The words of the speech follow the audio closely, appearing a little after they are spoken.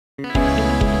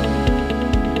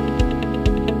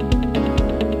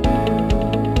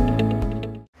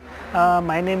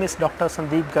My name is Dr.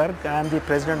 Sandeep Garg. I am the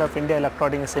President of India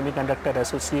Electronic and Semiconductor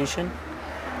Association,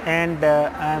 and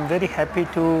I am very happy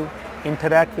to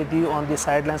interact with you on the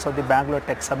sidelines of the Bengaluru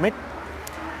Tech Summit.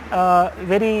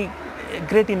 Very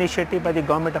great initiative by the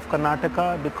government of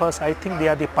Karnataka, because I think they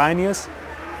are the pioneers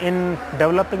in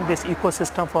developing this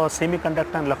ecosystem for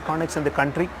semiconductor and electronics in the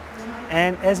country.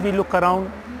 And as we look around,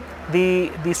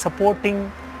 the supporting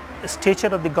stature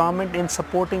of the government in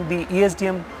supporting the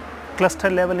ESDM cluster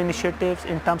level initiatives,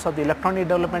 in terms of the electronic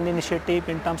development initiative,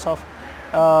 in terms of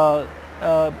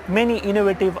many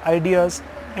innovative ideas,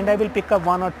 and I will pick up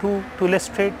one or two to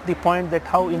illustrate the point that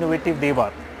how innovative they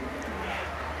were.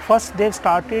 First, they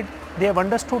have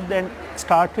understood and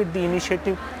started the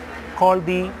initiative called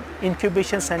the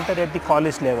incubation center at the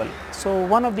college level. So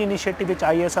one of the initiative which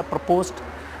IESA proposed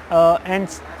and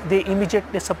they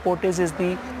immediately support is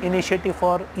the initiative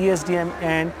for ESDM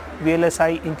and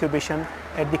VLSI incubation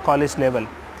at the college level.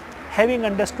 Having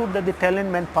understood that the talent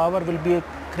manpower will be a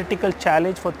critical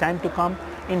challenge for time to come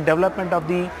in development of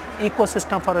the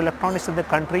ecosystem for electronics in the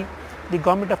country, the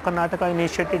government of Karnataka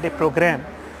initiated a program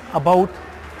about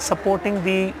supporting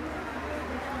the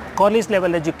college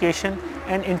level education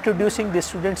and introducing the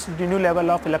students to the new level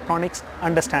of electronics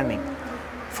understanding.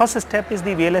 First step is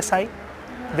the VLSI,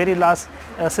 very large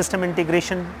system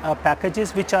integration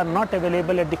packages which are not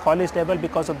available at the college level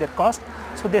because of their cost.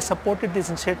 So they supported this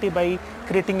initiative by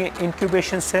creating an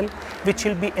incubation cell which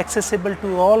will be accessible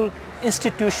to all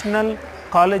institutional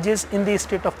colleges in the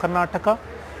state of Karnataka.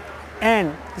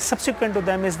 And subsequent to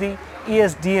them is the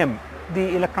ESDM,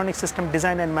 the electronic system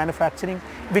design and manufacturing,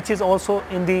 which is also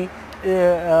in the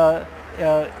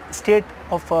state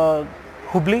of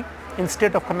Hubli, in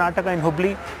state of Karnataka in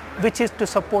Hubli, which is to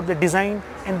support the design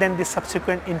and then the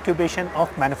subsequent incubation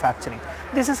of manufacturing.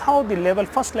 This is how the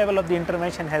first level of the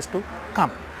intervention has to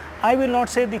come. I will not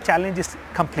say the challenge is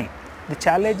complete. The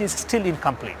challenge is still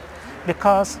incomplete,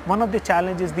 because one of the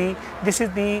challenges this is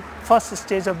the first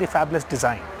stage of the fabless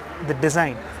design. The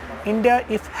design, India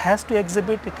if has to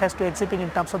exhibit, it has to exhibit in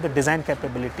terms of the design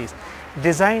capabilities.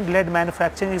 Design led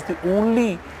manufacturing is the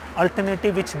only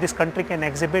alternative which this country can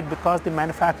exhibit, because the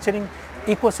manufacturing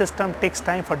ecosystem takes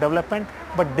time for development,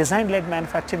 but design led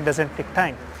manufacturing does not take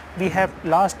time. We have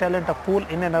large talent of pool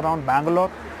in and around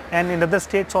Bangalore and in other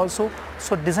states also.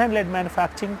 So design led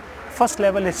manufacturing first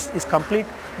level is complete,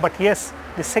 but yes,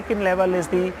 the second level is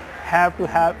have to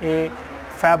have a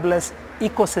fabulous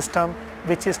ecosystem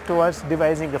which is towards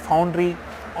devising a foundry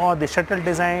or the shuttle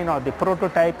design or the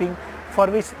prototyping, for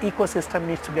which ecosystem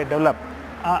needs to get developed.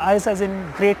 IESA is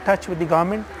in great touch with the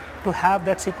government to have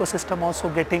that ecosystem also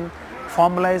getting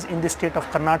formalized in the state of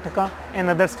Karnataka and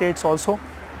other states also.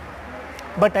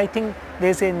 But I think there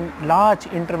is a large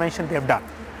intervention they have done.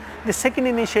 The second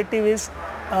initiative is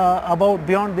about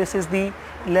beyond this is the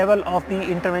level of the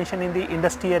intervention in the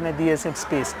industry and the ESM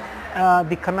space.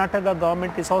 The Karnataka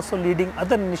government is also leading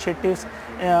other initiatives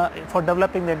for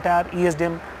developing the entire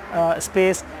ESDM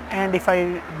space, and if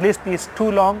I list these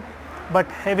too long, but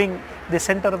having the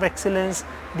Center of Excellence,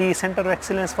 the Center of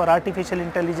Excellence for Artificial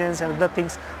Intelligence and other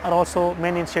things are also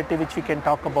many initiatives which we can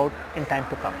talk about in time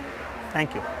to come.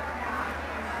 Thank you.